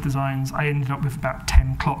earliest designs, I ended up with about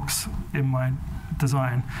 10 clocks in my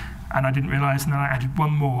design, and I didn't realize, and then I added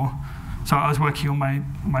 1 more. So I was working on my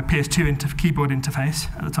PS2 keyboard interface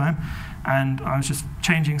at the time, and I was just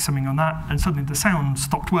changing something on that, and suddenly the sound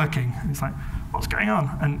stopped working. It's like, what's going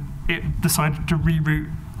on? And it decided to reroute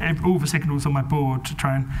all the signals on my board to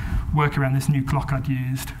try and work around this new clock I'd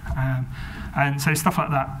used. And so stuff like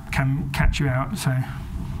that can catch you out, so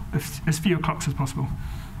as few clocks as possible.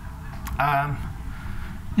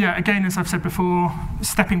 Yeah, again, as I've said before,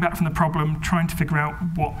 stepping back from the problem, trying to figure out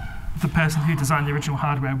what the person who designed the original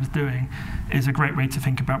hardware was doing is a great way to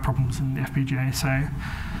think about problems in the FPGA. So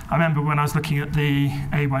I remember when I was looking at the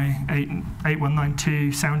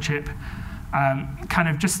AY8192 sound chip, kind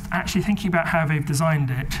of just actually thinking about how they've designed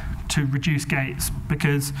it to reduce gates,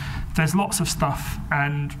 because there's lots of stuff,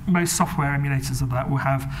 and most software emulators of that will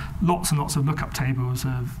have lots and lots of lookup tables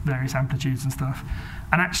of various amplitudes and stuff.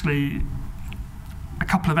 And actually, a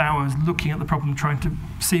couple of hours looking at the problem, trying to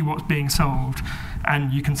see what's being solved,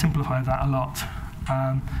 and you can simplify that a lot.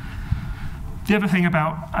 The other thing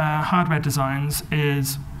about hardware designs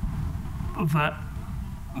is that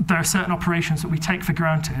there are certain operations that we take for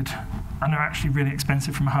granted and are actually really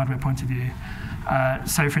expensive from a hardware point of view.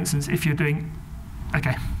 So for instance, if you're doing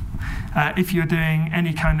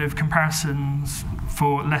any kind of comparisons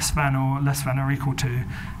for less than or equal to,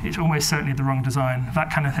 it's almost certainly the wrong design.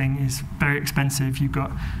 That kind of thing is very expensive. You've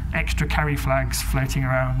got extra carry flags floating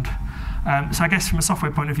around. So I guess from a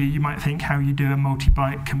software point of view, you might think how you do a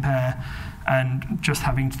multi-byte compare, and just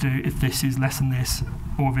having to do if this is less than this,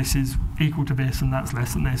 or this is equal to this, and that's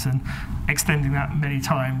less than this, and extending that many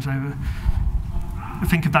times over.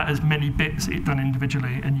 Think of that as many bits done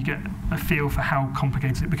individually, and you get a feel for how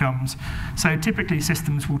complicated it becomes. So typically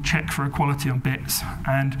systems will check for equality on bits,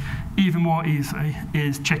 and even more easily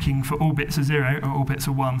is checking for all bits are 0 or all bits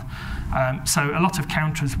are 1. So a lot of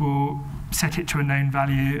counters will set it to a known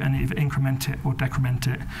value and either increment it or decrement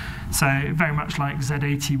it. So very much like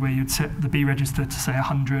Z80, where you'd set the B register to say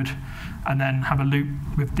 100, and then have a loop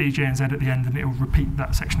with DJ and Z at the end, and it will repeat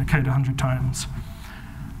that section of code 100 times.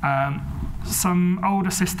 Some older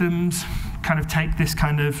systems kind of take this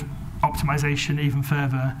kind of optimization even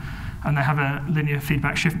further, and they have a linear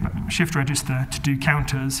feedback shift register to do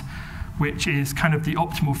counters, which is kind of the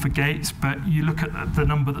optimal for gates, but you look at the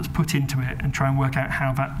number that's put into it and try and work out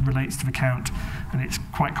how that relates to the count, and it's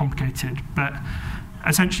quite complicated. But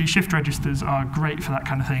essentially, shift registers are great for that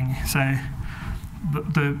kind of thing. So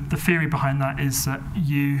the theory behind that is that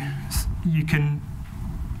you can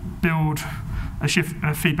build a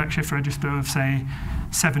feedback shift register of, say,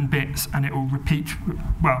 7 bits, and it will repeat,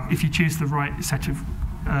 well, if you choose the right set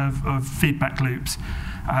of feedback loops,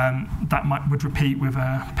 that would repeat with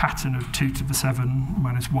a pattern of 2 to the 7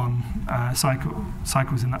 minus 1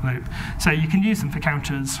 cycles in that loop. So you can use them for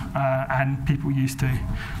counters, and people used to.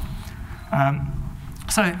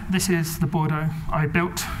 So this is the board I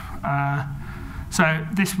built. So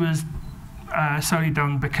this was solely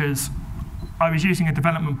done because I was using a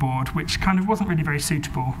development board which kind of wasn't really very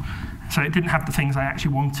suitable. So it didn't have the things I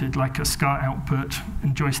actually wanted, like a SCART output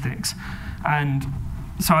and joysticks. And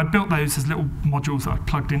so I'd built those as little modules that I'd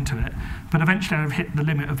plugged into it. But eventually I've hit the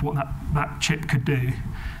limit of what that chip could do.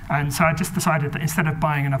 And so I just decided that instead of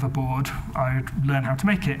buying another board, I'd learn how to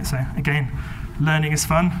make it. So again, learning is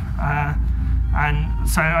fun. And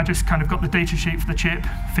so I just kind of got the data sheet for the chip,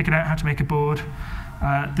 figured out how to make a board.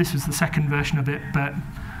 This was the second version of it, but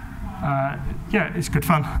yeah, it's good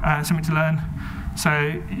fun, something to learn.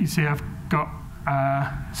 So you see I've got,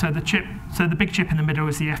 so the big chip in the middle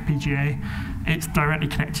is the FPGA. It's directly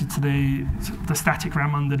connected to the static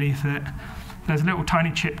RAM underneath it. There's a little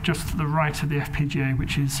tiny chip just to the right of the FPGA,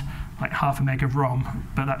 which is like 0.5 meg of ROM,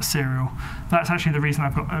 but that's serial. That's actually the reason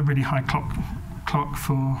I've got a really high clock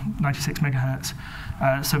for 96 megahertz,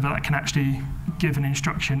 so that I can actually give an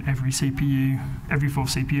instruction every fourth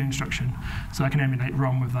CPU instruction, so I can emulate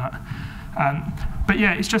ROM with that. But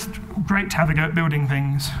yeah, it's just great to have a go at building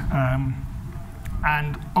things.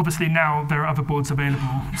 And obviously now there are other boards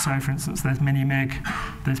available. So for instance, there's Minimig,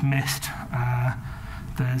 there's MIST,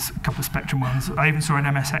 there's a couple of Spectrum ones. I even saw an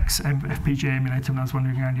MSX FPGA emulator when I was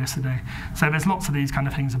wandering around yesterday. So there's lots of these kind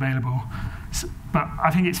of things available. But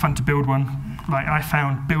I think it's fun to build one. Like I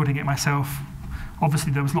found building it myself,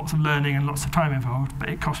 obviously there was lots of learning and lots of time involved, but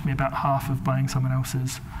it cost me about half of buying someone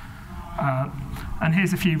else's. And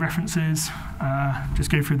here's a few references,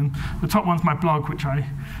 just go through them. The top one's my blog, which I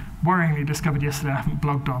worryingly discovered yesterday I haven't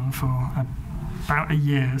blogged on for about a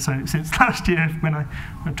year, so since last year when I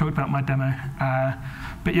talked about my demo.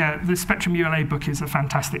 But yeah, the Spectrum ULA book is a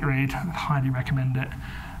fantastic read, I highly recommend it.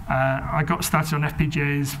 I got started on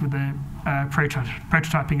FPGAs with the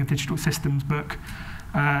Prototyping of Digital Systems book.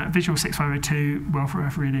 Visual 6502, well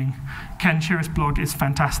worth reading. Ken Shira's blog is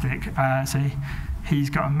fantastic. So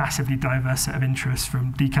he's got a massively diverse set of interests,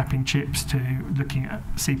 from decapping chips to looking at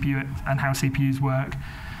CPU and how CPUs work.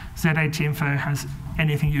 Z80 info has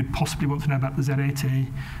anything you'd possibly want to know about the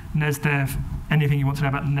Z80. NES dev, anything you want to know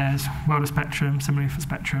about the NES. World of Spectrum, similarly for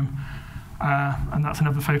Spectrum. And that's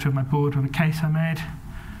another photo of my board with a case I made.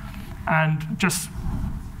 And just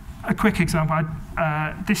a quick example,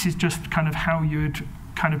 this is just kind of how you'd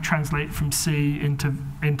kind of translate from C into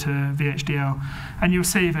VHDL. And you'll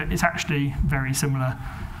see that it's actually very similar.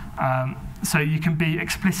 So you can be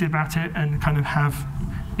explicit about it and kind of have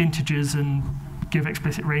integers and give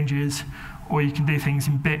explicit ranges, or you can do things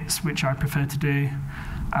in bits, which I prefer to do.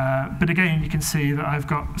 But again, you can see that I've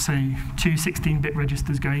got, say, 2 16-bit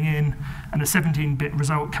registers going in and a 17-bit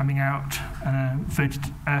result coming out, and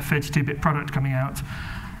a 32-bit product coming out.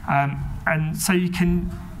 And so you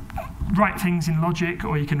can write things in logic,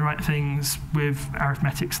 or you can write things with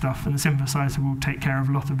arithmetic stuff, and the synthesizer will take care of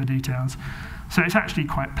a lot of the details. So it's actually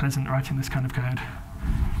quite pleasant writing this kind of code.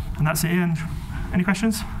 And that's the end. Any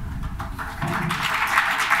questions?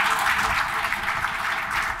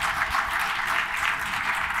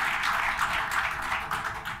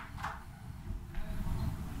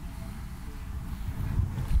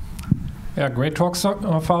 Yeah, great talk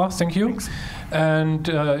so far, thank you. Thanks. And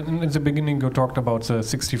in the beginning you talked about the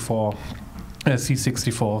C64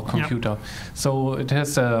 computer. Yep. So it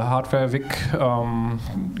has a hardware VIC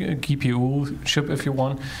GPU chip, if you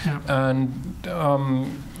want. Yep. And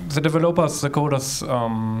the developers, the coders,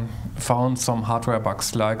 found some hardware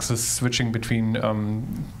bugs, like the switching between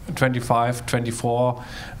 25, 24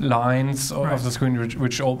 lines of the screen,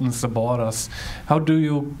 which opens the borders. How do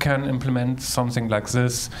you can implement something like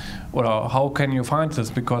this? Or how can you find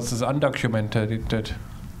this? Because it's undocumented.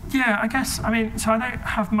 Yeah, I guess, I mean, so I don't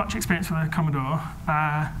have much experience with a Commodore,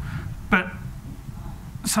 but,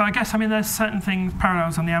 so I guess, I mean, there's certain things,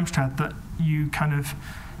 parallels on the Amstrad that you can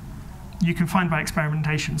find by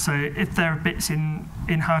experimentation. So if there are bits in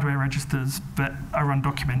hardware registers that are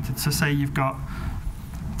undocumented, so say you've got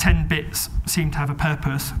 10 bits seem to have a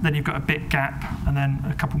purpose, then you've got a bit gap, and then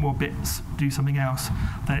a couple more bits do something else,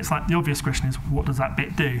 then it's like the obvious question is, what does that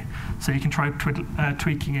bit do? So you can try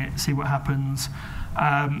tweaking it, see what happens.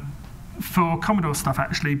 For Commodore stuff,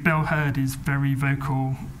 actually, Bill Hurd is very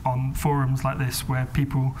vocal on forums like this, where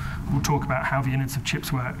people will talk about how the innards of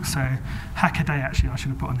chips work. So Hackaday, actually, I should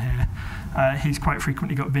have put on here. He's quite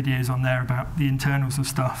frequently got videos on there about the internals of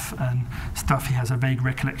stuff and stuff he has a vague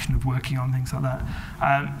recollection of working on, things like that.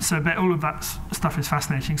 But all of that stuff is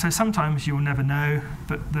fascinating. So sometimes you'll never know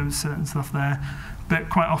that there's certain stuff there, but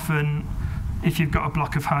quite often, if you've got a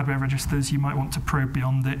block of hardware registers, you might want to probe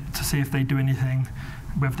beyond it to see if they do anything,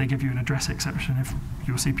 whether they give you an address exception if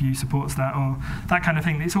your CPU supports that, or that kind of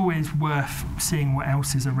thing. It's always worth seeing what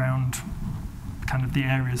else is around kind of the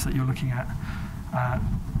areas that you're looking at.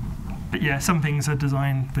 But yeah, some things are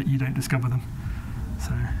designed that you don't discover them.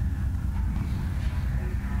 So.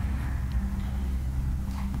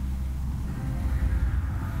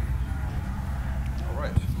 All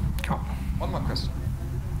right. Cool. One more question.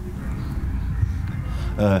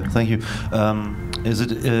 Thank you. Is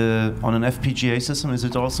it on an FPGA system? Is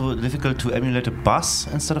it also difficult to emulate a bus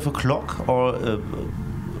instead of a clock, or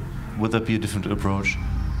would that be a different approach?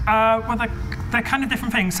 Well, they're kind of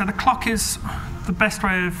different things. So the clock is the best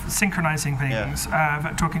way of synchronizing things,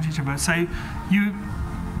 talking to each other. So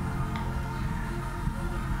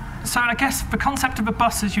I guess the concept of a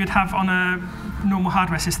bus as you'd have on a normal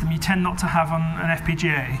hardware system, you tend not to have on an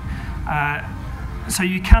FPGA. So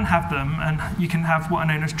you can have them, and you can have what are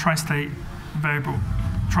known as tri-state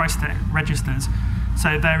registers.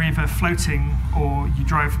 So they're either floating or you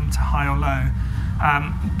drive them to high or low.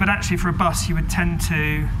 But actually for a bus, you would tend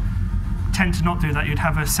to not do that. You'd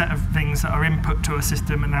have a set of things that are input to a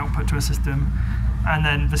system and output to a system. And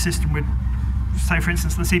then the system would, so for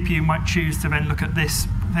instance, the CPU might choose to then look at this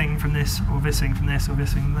thing from this, or this thing from this, or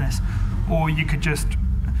this thing from this. Or you could just,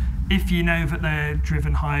 if you know that they're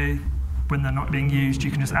driven high when they're not being used, you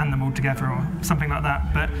can just add them all together or something like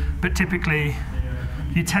that. But typically,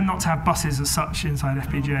 you tend not to have buses as such inside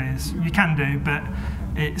FPGAs. You can do, but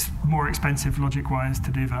it's more expensive logic-wise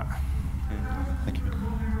to do that. Thank you.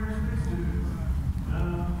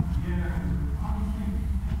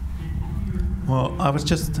 Well, I was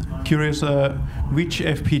just curious which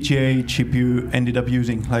FPGA chip you ended up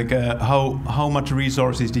using. Like, how much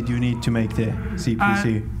resources did you need to make the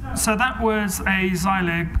CPC? So that was a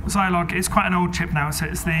Zilog. It's quite an old chip now, so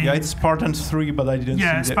it's the... Yeah, it's Spartan 3, but I didn't see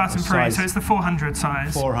the Spartan 3, size. so it's the 400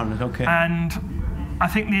 size. 400, okay. And I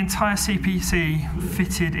think the entire CPC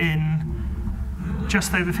fitted in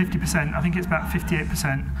just over 50%. I think it's about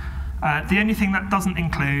 58%. The only thing that doesn't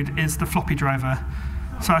include is the floppy driver.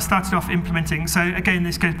 So I started off implementing, so again,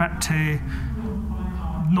 this goes back to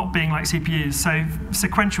not being like CPUs. So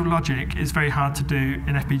sequential logic is very hard to do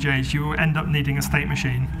in FPGAs. You will end up needing a state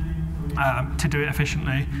machine to do it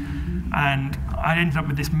efficiently. And I ended up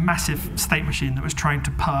with this massive state machine that was trying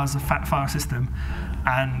to parse a fat file system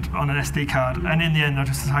and on an SD card. And in the end, I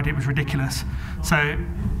just decided it was ridiculous. So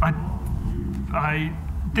I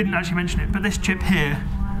didn't actually mention it, but this chip here,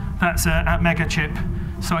 that's a Mega chip.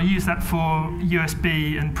 So I use that for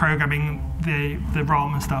USB and programming the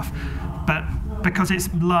ROM and stuff. But because it's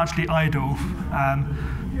largely idle,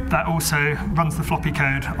 that also runs the floppy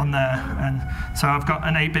code on there. And so I've got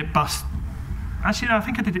an 8-bit bus. Actually, no, I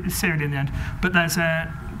think I did it serially in the end. But there's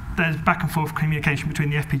back and forth communication between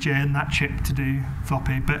the FPGA and that chip to do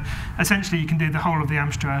floppy. But essentially, you can do the whole of the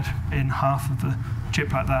Amstrad in half of the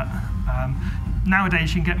chip like that.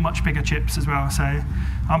 Nowadays, you can get much bigger chips as well. So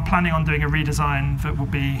I'm planning on doing a redesign that will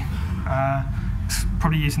be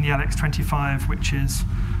probably using the LX25, which is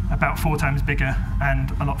about 4 times bigger and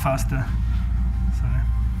a lot faster. So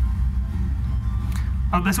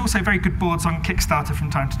there's also very good boards on Kickstarter from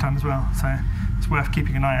time to time as well. So it's worth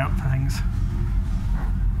keeping an eye out for things.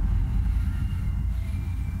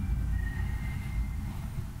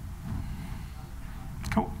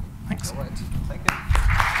 Cool. Thanks. All right.